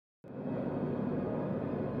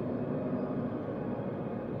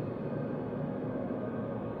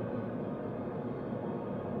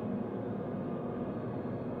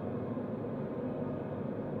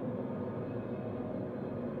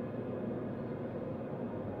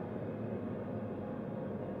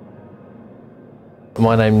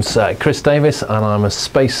My name's Chris Davis and I'm a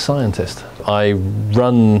space scientist. I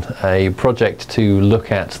run a project to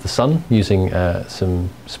look at the sun using some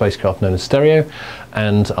spacecraft known as stereo,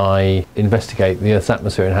 and I investigate the Earth's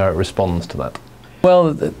atmosphere and how it responds to that.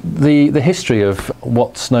 Well, the history of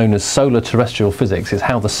what's known as solar terrestrial physics is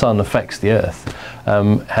how the sun affects the Earth.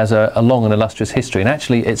 Has a long and illustrious history, and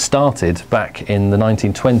actually it started back in the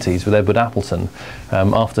 1920s with Edward Appleton,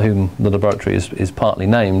 after whom the laboratory is partly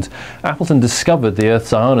named. Appleton discovered the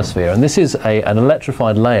Earth's ionosphere, and this is an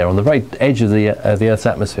electrified layer on the very edge of the Earth's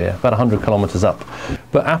atmosphere, about 100 kilometers up.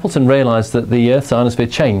 But Appleton realized that the Earth's ionosphere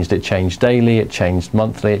changed. It changed daily, it changed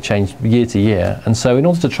monthly, it changed year to year, and so in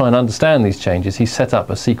order to try and understand these changes, he set up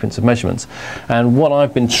a sequence of measurements. And what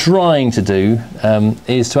I've been trying to do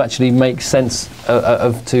is to actually make sense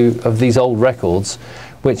of these old records,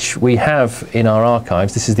 which we have in our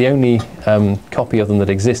archives. This is the only copy of them that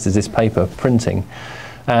exists, is this paper printing.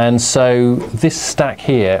 And so this stack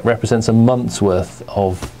here represents a month's worth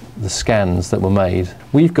of the scans that were made.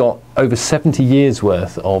 We've got over 70 years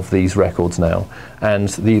worth of these records now, and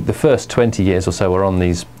the first 20 years or so are on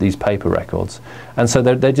these paper records, and so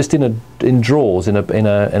they're just in drawers in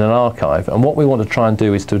an archive. And what we want to try and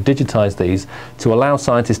do is to digitize these to allow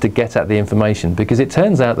scientists to get at the information, because it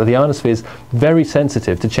turns out that the ionosphere is very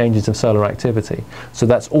sensitive to changes of solar activity. So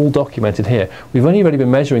that's all documented here. We've only really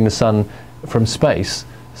been measuring the sun from space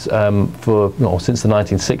since the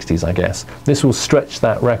 1960s, I guess. This will stretch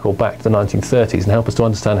that record back to the 1930s and help us to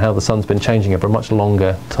understand how the sun's been changing over a much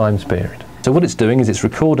longer time period. So what it's doing is it's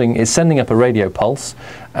recording, it's sending up a radio pulse,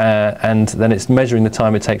 and then it's measuring the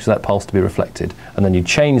time it takes for that pulse to be reflected. And then you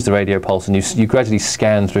change the radio pulse and you gradually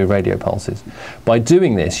scan through radio pulses. By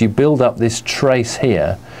doing this, you build up this trace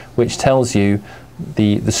here, which tells you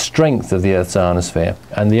the strength of the Earth's ionosphere,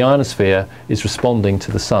 and the ionosphere is responding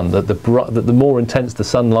to the sun. That the more intense the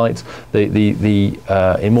sunlight,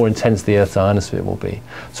 the more intense the Earth's ionosphere will be.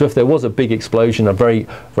 So if there was a big explosion, a very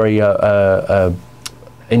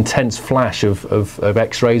intense flash of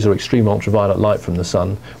X-rays or extreme ultraviolet light from the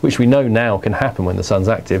sun, which we know now can happen when the sun's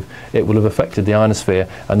active, it will have affected the ionosphere,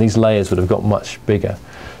 and these layers would have got much bigger.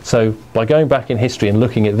 So by going back in history and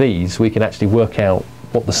looking at these, we can actually work out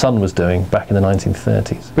what the sun was doing back in the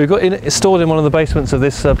 1930s. We've got stored in one of the basements of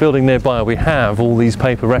this building nearby, we have all these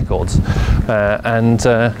paper records, and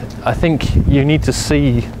I think you need to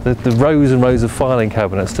see the rows and rows of filing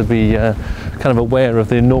cabinets to be kind of aware of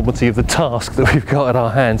the enormity of the task that we've got at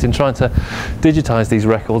our hands in trying to digitize these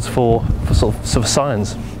records for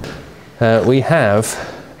science. We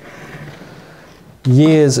have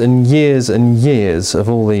years and years and years of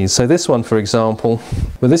all these. So this one, for example,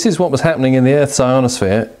 well, this is what was happening in the Earth's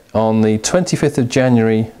ionosphere on the 25th of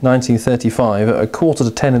January 1935 at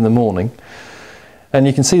 9:45 in the morning, and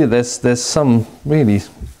you can see that there's some really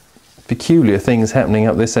peculiar things happening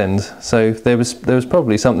up this end. So there was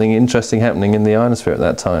probably something interesting happening in the ionosphere at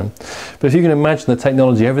that time. But if you can imagine the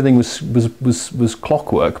technology, everything was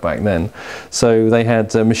clockwork back then. So they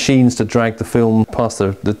had machines to drag the film past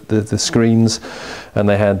the screens, and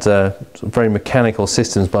they had very mechanical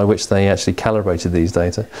systems by which they actually calibrated these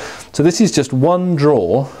data. So this is just one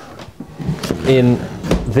drawer in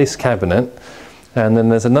this cabinet, and then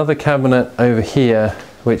there's another cabinet over here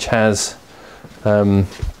which has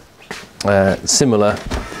similar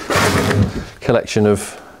collection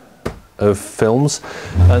of films,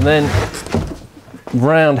 and then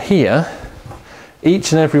round here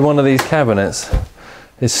each and every one of these cabinets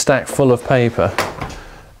is stacked full of paper.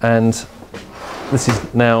 And this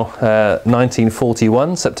is now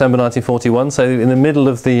 1941, September 1941, so in the middle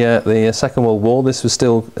of the Second World War. This was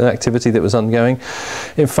still an activity that was ongoing.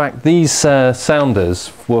 In fact, these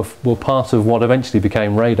sounders were part of what eventually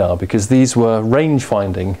became radar, because these were range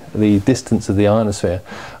finding the distance of the ionosphere.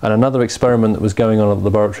 And another experiment that was going on at the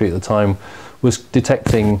laboratory at the time was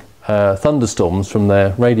detecting thunderstorms from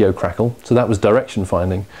their radio crackle, so that was direction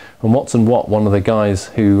finding. And Watson Watt, one of the guys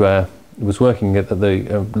who was working at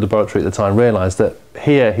the laboratory at the time, realised that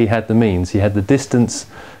here he had the means, he had the distance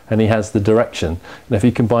and he has the direction, and if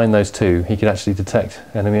he combined those two he could actually detect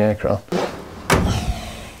enemy aircraft.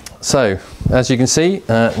 So as you can see,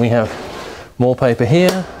 we have more paper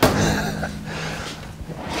here,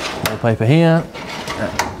 more paper here,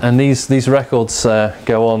 and these records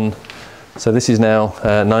go on. So this is now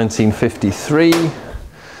 1953,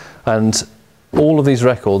 and all of these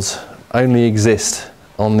records only exist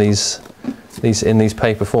on in these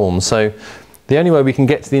paper forms. So the only way we can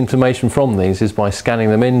get to the information from these is by scanning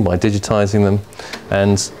them in, by digitizing them,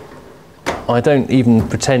 and I don't even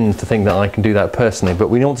pretend to think that I can do that personally, but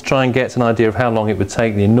we want to try and get an idea of how long it would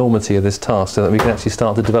take, the enormity of this task, so that we can actually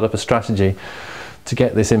start to develop a strategy to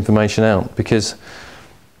get this information out, because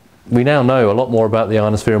we now know a lot more about the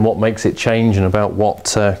ionosphere and what makes it change and about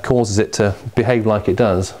what causes it to behave like it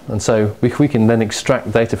does. And so if we can then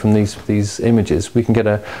extract data from these images, we can get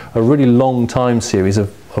a really long time series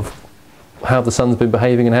of how the sun's been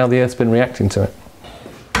behaving and how the Earth's been reacting to it.